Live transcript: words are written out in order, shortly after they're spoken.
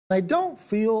I don't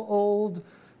feel old,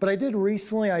 but I did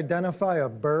recently identify a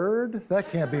bird. That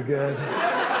can't be good.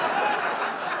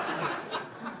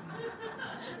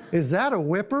 Is that a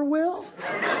whippoorwill?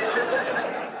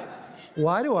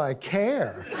 Why do I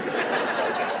care?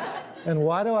 And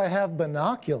why do I have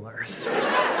binoculars?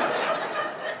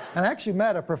 And I actually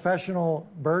met a professional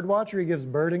bird watcher. He gives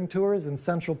birding tours in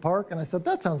Central Park. And I said,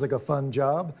 that sounds like a fun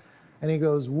job. And he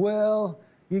goes, well,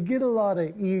 you get a lot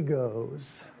of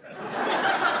egos.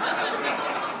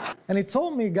 And he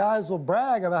told me guys will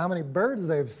brag about how many birds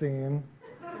they've seen.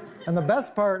 And the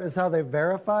best part is how they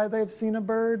verify they've seen a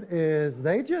bird is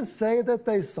they just say that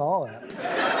they saw it.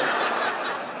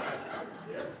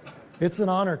 It's an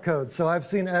honor code, so I've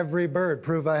seen every bird.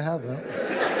 Prove I haven't.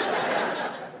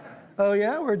 Oh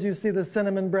yeah? Where'd you see the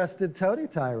cinnamon-breasted toady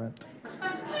tyrant?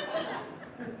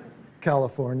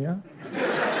 California.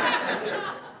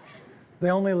 They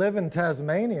only live in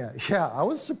Tasmania. Yeah, I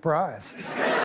was surprised.